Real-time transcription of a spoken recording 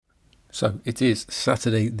So it is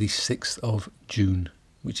Saturday the 6th of June,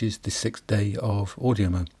 which is the 6th day of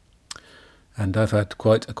Audiomo. And I've had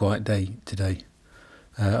quite a quiet day today.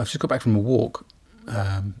 I've just got back from a walk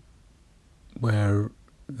where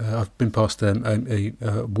I've been past a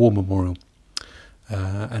war memorial.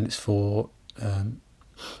 And it's for,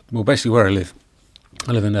 basically where I live.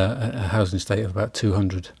 I live in a housing estate of about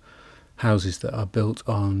 200 houses that are built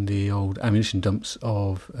on the old ammunition dumps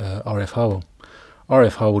of RAF Harwell.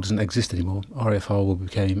 RAF Harwell doesn't exist anymore. RAF Harwell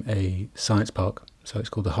became a science park, so it's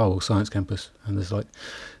called the Harwell Science Campus. And there's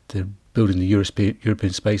they're building the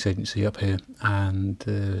European Space Agency up here, and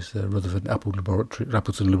there's Rutherford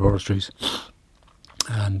Appleton Laboratories,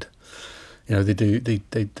 and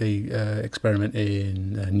they experiment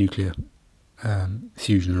in nuclear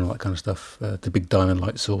fusion and all that kind of stuff. The big diamond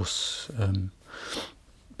light source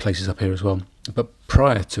places up here as well. But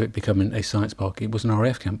prior to it becoming a science park, it was an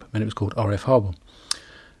RAF camp, and it was called RAF Harwell.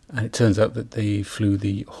 And it turns out that they flew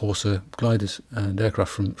the Horsa gliders and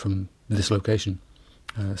aircraft from this location.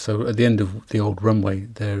 So at the end of the old runway,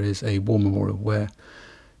 there is a war memorial where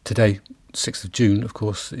today, 6th of June, of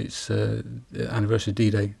course, it's the anniversary of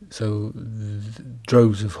D-Day. So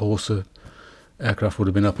droves of Horsa aircraft would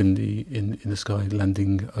have been up in the sky,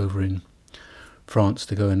 landing over in France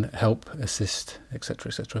to go and help, assist, etc.,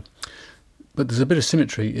 etc. But there's a bit of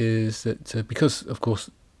symmetry, is that because, of course,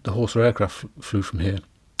 the Horsa aircraft flew from here,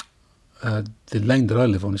 the lane that I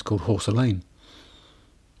live on is called Horsa Lane.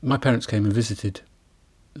 My parents came and visited,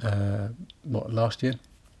 last year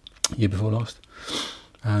before last,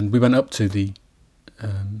 and we went up to the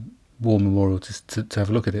war memorial to have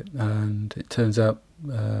a look at it. And it turns out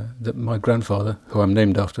that my grandfather, who I'm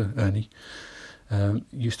named after, Ernie,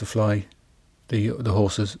 used to fly the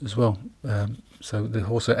Horsas as well. So the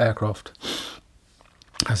Horsa aircraft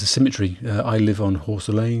has a symmetry. I live on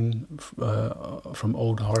Horsa Lane from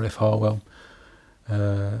old RF Harwell.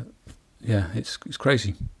 It's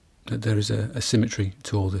crazy that there is a symmetry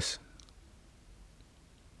to all this.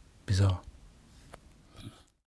 Bizarre.